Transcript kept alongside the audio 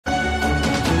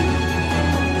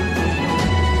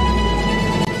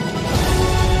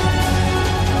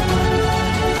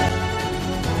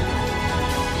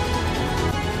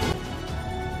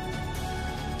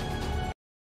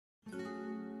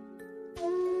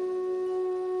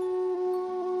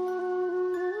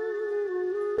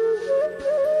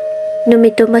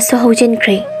Numitu masu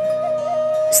hojinkhre.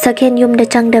 Sakhen yumda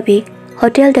changdabi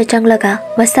hotel da changlaga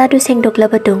masadu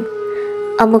sengdoklabatung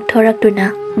amuk thoraktuna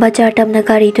bajar tamna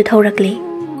gari tu thorakli.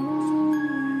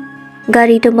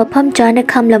 Gari tu mafam chana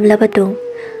khamlamlabatung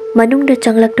manung da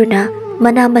changlaktuna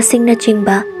mana masing na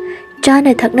chingba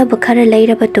chana thakna bakhara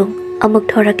leirabatung amuk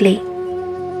thorakli.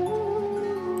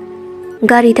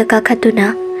 Gari da kakhatuna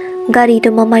gari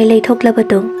tu mamai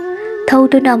leithoklabatung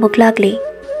thauduna amuk lagli.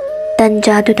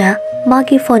 Tanjaduna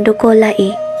magi phone du call lai.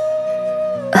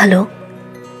 Hello,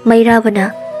 Mira bana.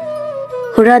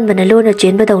 Huran bana lona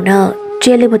chen badawna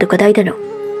chele badu kadai dano.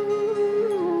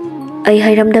 Ai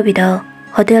hairam da bida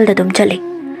hotel da dum chale.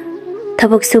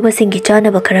 Thabak suba singi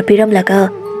chana bakhara piram laga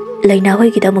laina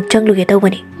hoi gida mukchang luge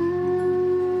tawbani.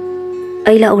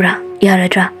 Ai la ura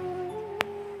yaradra.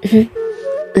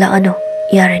 La ano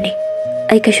yarani.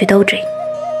 Ai kashu tawdri.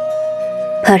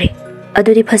 Phare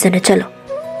adudi phazana chalo.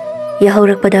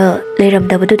 Yahaurakpada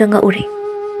leiramdabadu danga uri.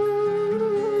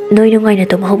 Noi nungai na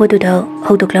tum haubaduda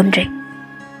hauduklamdre.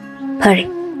 Phare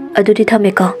adudi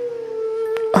thameko.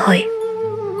 Hoi.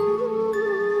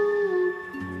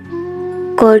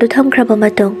 Call du thamkraba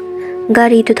matung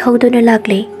gari tu thauduna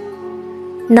lakli.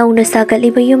 Nauna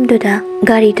sagatliba yumduda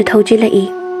gari tu thaujilai.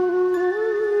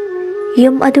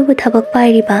 Yum adubu thabak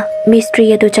pairiba mystery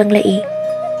adu changlai.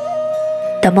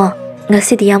 Tama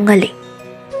ngasidi yam ngali.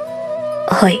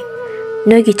 Hoi.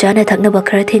 Noigi chana thakna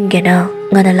bakhara thingena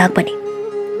ngana lakbani.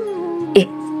 E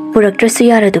puraktrasu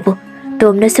yaradubu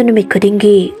tomna sunumit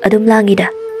khudingi adum langida.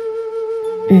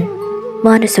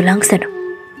 Mana sulangsano.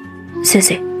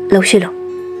 Sese laushilo.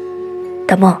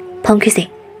 Tama phamkisi.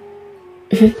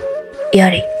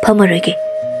 Yare phamaroige.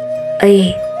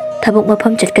 Ai thabuk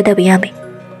mafam chatkadabi yami.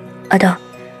 Ada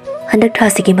handak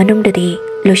thasigi manungdadi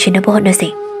loshina bohnase.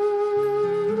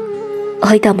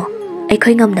 Hoi tama ai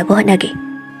khoi ngamna bohnagi.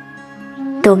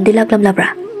 Tom di laklam labra.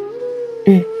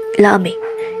 Laami.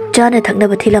 Chana thakna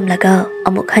bathilam laga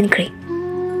amuk hankri.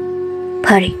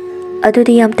 Phari.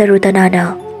 Adudi yam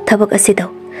tarutanana thabak asidaw.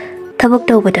 Thabak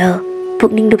tawbada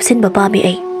pukning dupsin bapami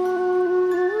ay.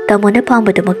 Tamona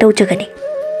pambada magtaw jagani.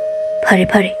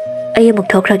 Phari. Ay amuk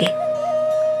thokragi.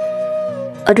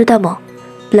 Adu tamo.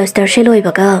 Plaster sheloy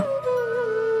baga.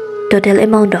 Total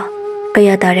amount do.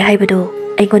 Kaya tare haibadu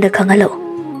ay konda khangalo.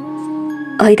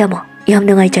 Ay tamo. Yam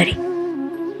nangay jari.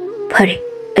 Phare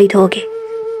ai thoge.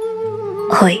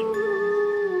 Hoi.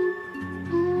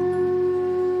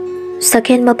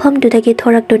 Sakhen mafam dudagi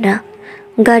thoraktuna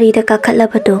gari da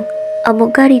kakhatlabatung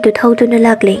amuk gari du thauduna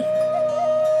lakle.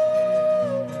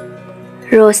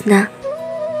 Rosna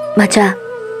macha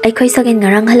ai khoi sakhen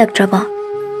ngarang halaktraba.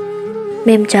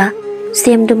 Memcha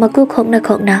sem du maku khokna.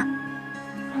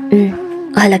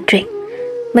 Halaktre.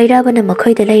 Maira bana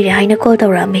makhoi da leire haina call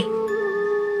tawrami.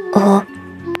 Oh.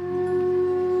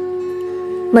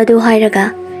 Madu hairaga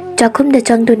chakhum da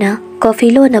changduna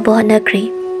coffee lo na bohanakri.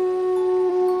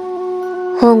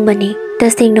 Hongbani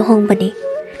tasing no hongbani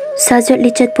sajot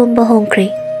lichat pumba hongkri.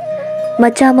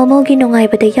 Macha mamogi nungai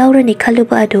bada yaurani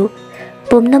khaluba adu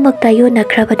pumnamak tayo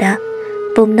nakrabada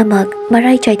pumnamak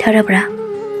marai chai tharabra.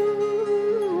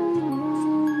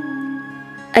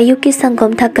 Ayuki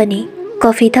sangom thakani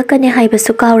coffee thakani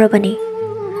haibasu kaurabani.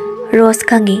 Rose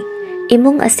kangi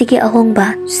imung asigi ahongba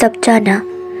sabchana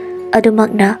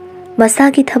adumakna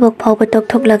masagi thabak phawba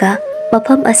tokthoklaga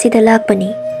mafam asida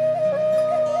lakpani.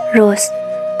 Rose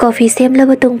coffee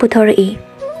semlaba tung puthorai.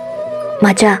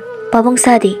 Macha pabong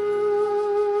sadi.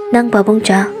 Nang pabong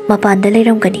cha mapanda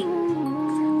leiramgani.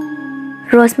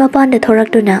 Rose mapanda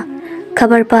thoraktuna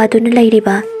khabar pa aduna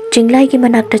leiriba jinglai gi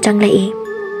manakta changlai.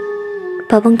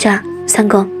 Pabong cha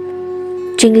sangom.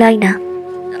 Jinglai na.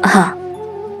 Aha.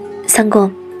 Sangom.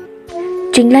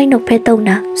 Jinglai nokphe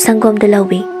tawna sangom da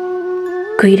lawi.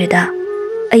 Kuirada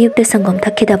ayukta sangom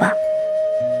thakkidaba.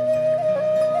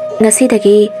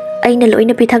 Ngasidagi aina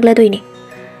loina pithakladoini.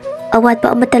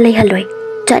 Awatpa amata leihaloi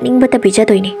chaningba ta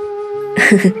pijadoini.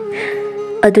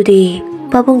 Adudi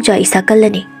pabong cha isa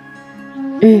kallani.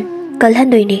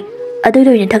 Kalhandoini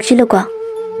adudoina thakchiloko.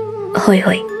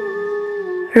 Hoi.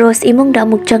 Rose imung da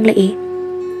muk changlai.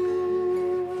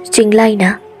 Jinglai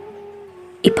na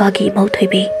ipagi mau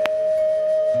thoibi.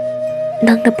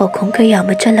 Nangna pakhong kaya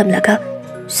ma chalamlaga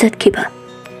satkiba.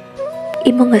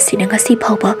 Imong asina ngasi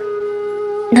phawba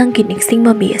nanggi ningsing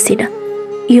mami asina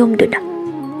yomduna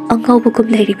angawbu kum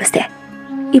leiri base.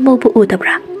 Imawbu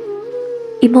udabra.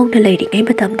 Imong na leiri ngai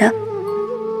matamda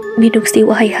minungsi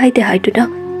wahai haide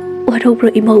haiduna warobro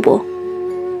imawbu.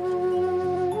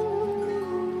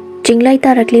 Jinglai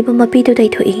tarakliba mapidu dai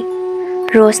thoi.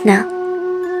 Rose na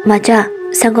Macha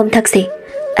sangom thakse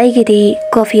aigidi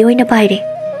coffee oina paire.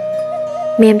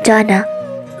 Mem chana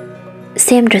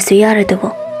semdrasu yaradu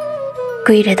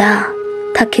kuirada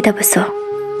thakhidabaso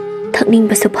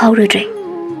thakningbasu phaurudre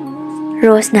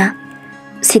Rosna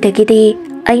sidagidi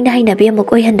aina hainabi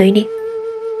amuk oihandoini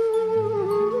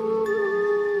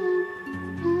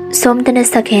Somdana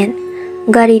sakhen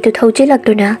gari tu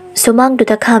thaujilaktuna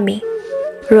sumangduda khami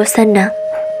Rosanna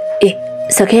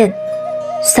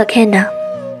sakhen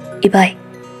ibai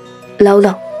lau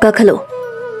kakhalo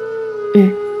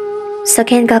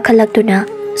sakhen kakhalaktuna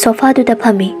sofa duda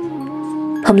phami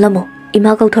phamlamo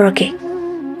ima kauthorake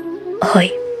hoi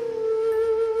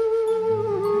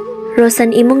Rosan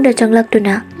imungda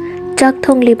changlaktuna chak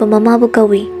thongliba mama bu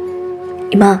kawi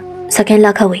ima sakhen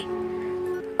lakhawi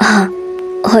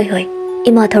hoi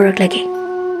ima thorak lagi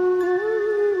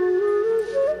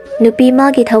nupi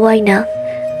magi thawaina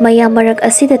maya marak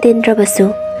asida tendrabasu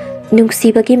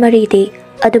nungsibagi maridi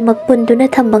adumak punduna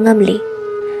thamba ngamli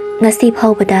ngasi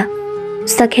phawbada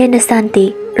sakhena santi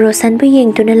Rosan bu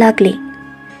yengtuna lakli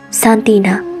santi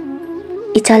na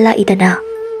ichala idana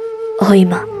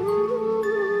hoima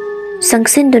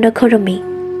sangsinduna khorami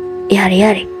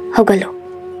yare hogalo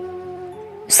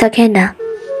sakhena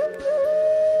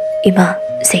ima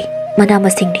se mana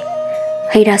masingni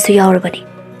haira su yaurabani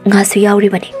nga su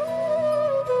yauribani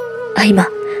aima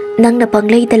nangna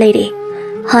panglei da leire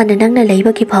hana nangna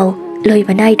leiba ki phau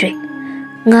loiba naidre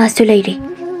nga su leire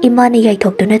ima ni yai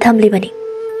thok tuna thamli bani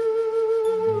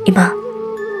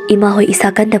ima hoi isa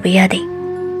kanda bayade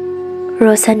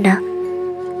Rosanna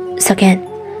saken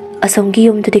asongi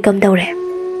yum tu dikam daure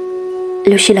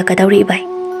lushila ka dauri bai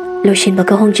lushin ba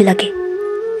ka hongjilake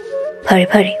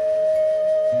phare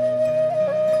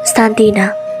Santina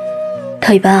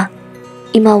thoiba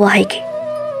ima wahaike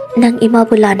nang ima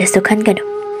bulana su khanganu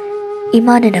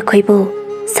ima na khoibu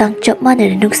sang chap mana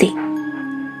nuksi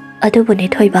adubu ne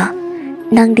thoiba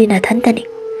nang dina thantani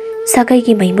sagai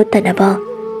gi mai mutana ba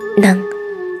nang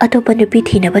atopa nupi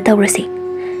thina ba tawrasi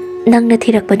nang na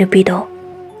thirak pa nupi do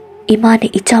ima ne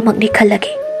ichamak ni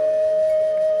khalage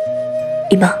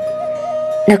ima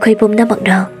na khoibum na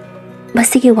makna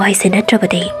masigi wai se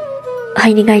natrabade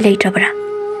haini ngai leitrabra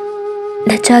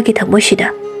Nachagi thamoshida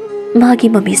magi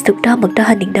mami stukta magda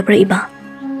haning dabra ima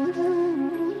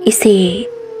ise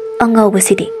angau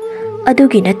basidi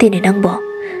adugi natene nangbo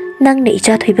nangna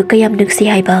icha thoiba kayam nungsi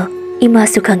haiba ima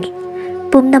su khangi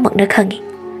pumna magna khangi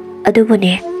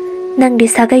adubone nangdi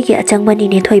sagai gi achangmani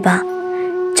ne thoiba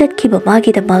chatkiba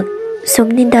magi damak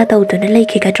sumninda tawduna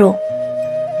leikhi gadro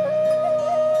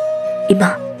ima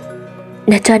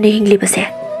nachane hingli base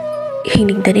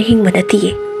hingningdane hingmanati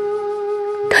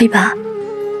thoiba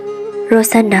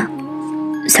Rosanna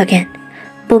sagen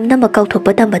pumna makau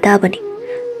thokpa tamba dabani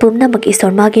pumna mak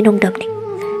isor magi nongdamni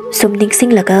sumning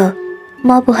singlaga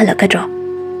mabu halakadro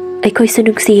aikhoi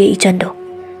sunungsi ye ichando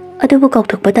adubu kau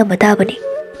thokpa tamba dabani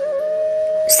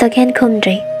sagen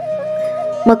khumdre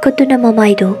makutuna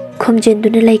mamaidu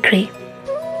khumjenduna laikre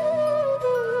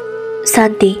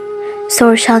Santi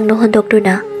sor sangno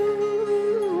hondoktuna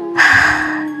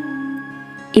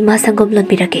ima sangom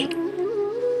lonbirage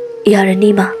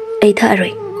yarani ma ai tha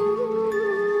aroi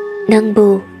nangbu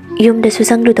yumda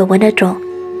susanglu do wanatro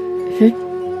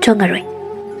chongaroi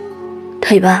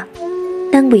thoiba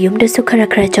nangbu yumda sukhara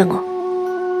khara chango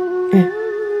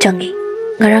changi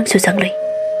ngarang susangloi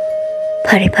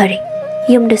phare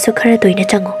yumda sukhara toina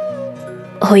chango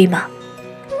hoima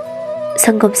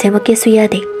sangom sema ke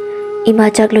suyade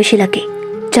ima chaklo shilake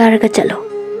charaga chalo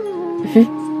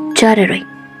chararoi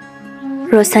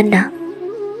Rosanna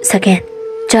sagen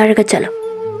charaga chalo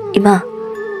ima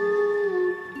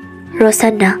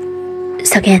Rosanna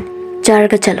sagen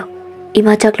charaga chalo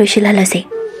ima chaklo shilalase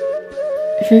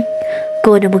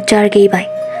kona muk charge bai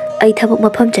ai thabuk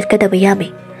mafam chatkadaba yami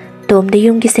tomda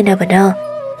yumgi sinabana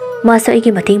maso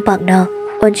igi mating pakna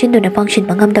onchinduna pangshin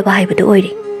mangamdaba haibadu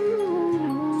oiri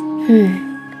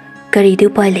kari du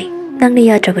paile nangna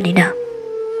yadrabanina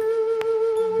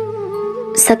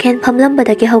saken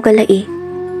phamlambada ke haugalai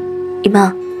ima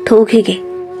thokhige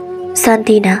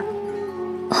Santina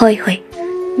hoi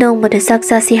nongmada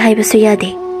saksa si haibasu yade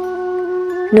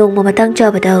nongma matang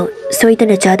chabada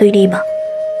soidana chadoini ma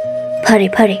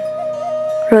phare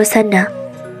Rosanna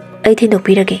ai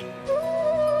thindokpirage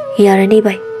yarani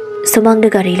bai sumangda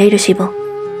gari leirasibo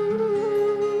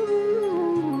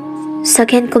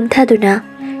saken kumthaduna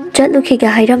chatlukhiga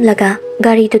hairamlaga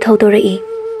gari tu thaudorai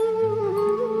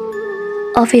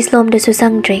office lomda su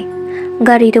sangdre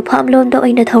gari tu phamlomda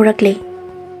oina thaurakle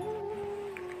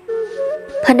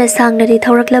Phana sangnadi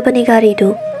thauраklabani gari du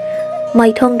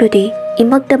maithongdudi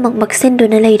imakda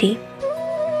makmaksinduna leiri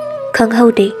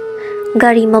khanghaude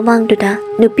gari mamangduda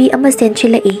nupi ama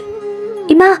senchilai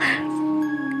ima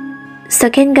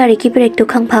Second gari ki break tu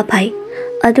khang pha phai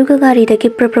aduga gari da ki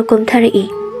prapra kum thari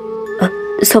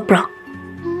sopra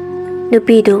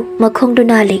nupi du makhong du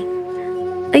nali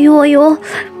ayo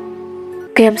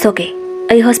kayam soke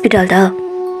ai hospital da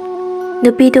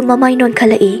nupi du mamai non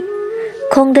khalai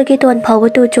khong da ki ton phaw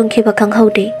tu chung khi ba khang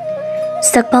haude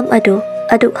sakpam adu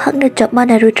hakna chap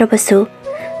mana rutrabasu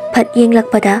phat yeng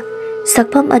lakpada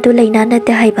sakpam adu leina na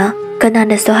te haiba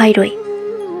kanana so hairoi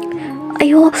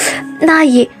ayo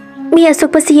nai mi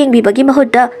asuk pasi yeng bi bagi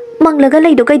mahudda manglaga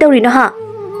leido kai dauri na ha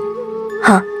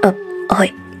oi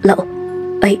lao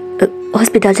ai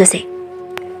hospital jase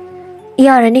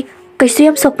yarani kaisu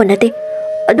yam sok panate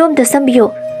adom da sambiyo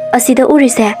asida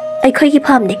urise ai khoi gi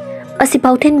phamne asi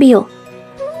pauthen biyo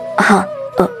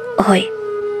oi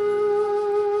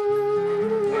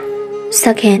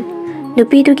Sakhen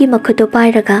nupi du gi makhuto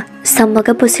pairaga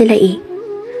sammaga pusilai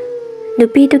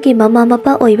nupi du gi mama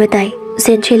mapa oibadai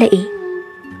zenchilai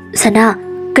sana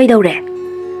kaidore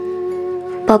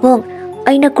babong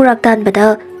aina kurak tan bada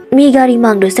mi gari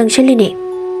mangdo sangshilini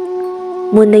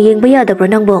munna yengba yadabro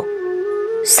nangbo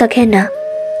Sakhena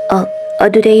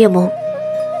adude yamo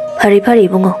phari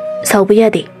bungo sauba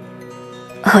yade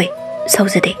hoi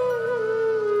sauzade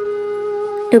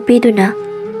nupi du na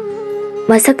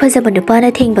masak phajaba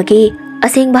nupana thengbagi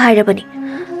asengba hairabani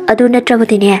adu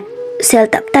natrabadine sel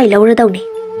tap tai lauradawni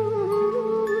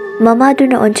mama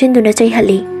duna onchin duna chai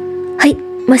hali hai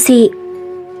masi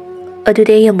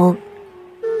adude yamo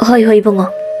hoi bungo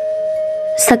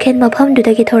Sakhen mafam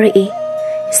dudagi thorai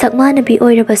sakma nabi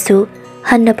oirabasu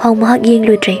hanna phau mahak yeng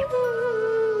ludre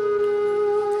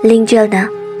Lingjelna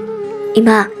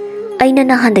ima aina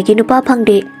na handagi nupa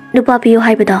phangde nupa piyo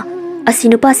haibada asi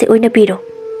nupa se oina piro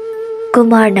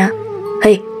Kumarna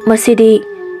hey masidi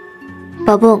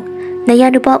babong naya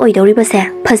nupa oidori base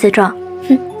phajadra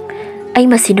ai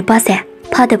masi nupa se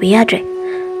phadaba yadre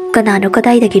kanano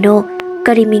kadai dagino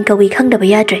kari ming kawi khangdaba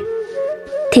yadre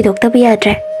thidokta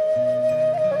yadre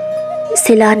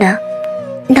Silana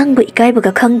nangbu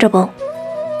ikaibaga khangdrabo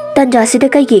tanja sida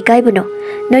kai gi kaibano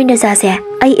noina jase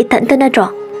ai itanta na dro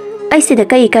ai sida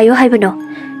kai kayo haibano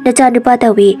nacha nupa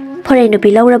tawi phore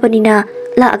nupi laurabanina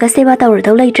la aga seba tawra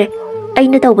daw leitre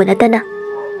aina tawbana tana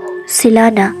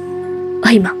Silana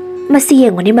aima masi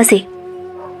yengoni masi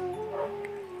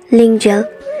Lingjel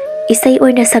isai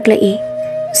oina saklai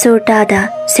surtada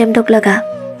semdoklaga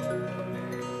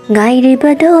ngairi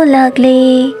bado lagle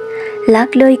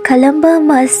lakloi khalamba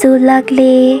masu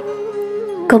lagle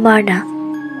Kumarna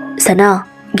sana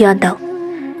gyan taw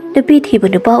nupi thiba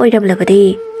nupa oiram labadi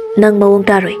nang mawong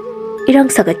taroi irang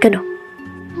sagat kano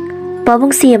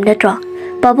pabung CM natro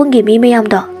pabung gi mi mayam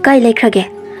do kai lekhrage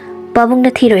pabung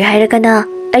na thiroi hairagana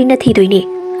aina thidoini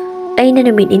aina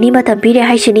numit ini matam pire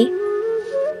haishini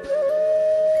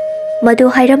madu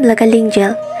hairam laga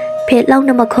Lingjel phet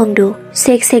launa makhongdu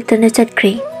sek tana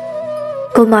chatkri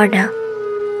Kumarna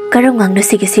karam ngangna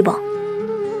sigisibo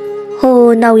ho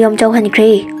naw yam jaw hankre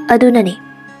adunani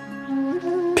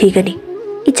thigani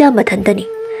icha mathantani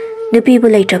nupi bu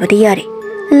leitrabadi yare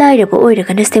lairabo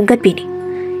oiragana semgatbini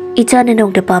icha na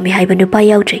nongda pami haiba nupa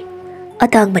yaudre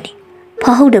atangbani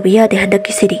phahudaba yade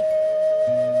handakki sidi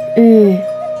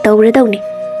tawradawni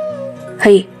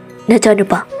hai nacha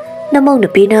nupa namau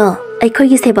nupi na aikhoi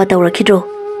gi seba tawrakhidro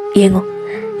yengo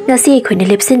ngasi aikhoi na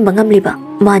lepsin bangamliba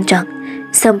manjang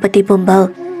sampati bombal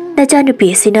nacha nupi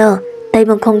sina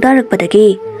taimang khongdarakpadagi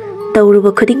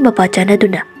tawruba khuding mapa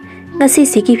chanaduna ngasi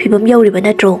sigi phibam yauriba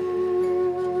natro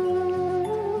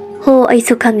ho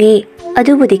aisu khangi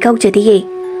adubudi kaujadi ye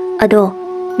ado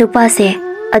nupa se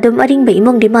adum aringba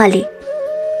imongdi mali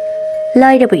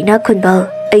lairaba ina khunba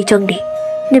ai changdi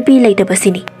nupi leidaba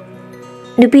sini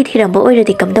nupi thiramba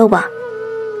oiradi kamdauba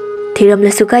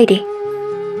thiramlasu kaide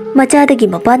machadagi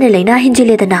mapana leina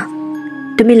hinjiledana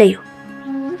tumi layu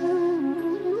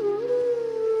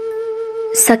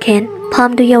Sakhen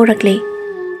phamdu yaurakle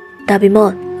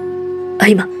Dabimol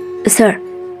aima sir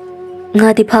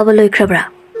ngadi phaba loikrabra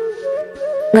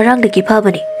ngarang dagi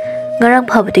phabani ngarang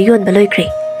phabadu yonba loikre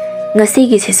ngasi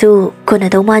gi sisu kona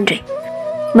dawmandre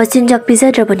machinjak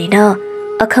pijadrabani na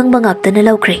akhangba ngaktana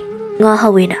laukre nga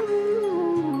hawena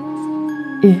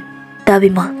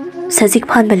Dabimol sajik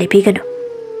phanba lepigano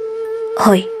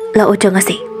hoi la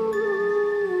ochangasi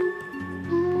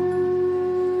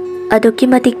aduki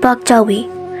matik pak chawi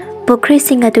pokri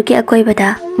sing aduki akoibada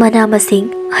mana masing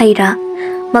haira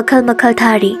makhal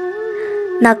thari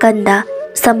nakanda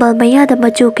sambal mayada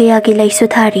machu kaya gi laisu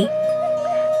thari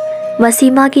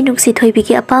masi magi nungsi thoibi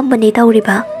gi apambani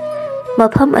tauriba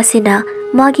mafam asina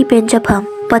magi penjapam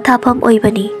pathapam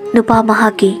oibani nupa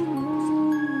mahaki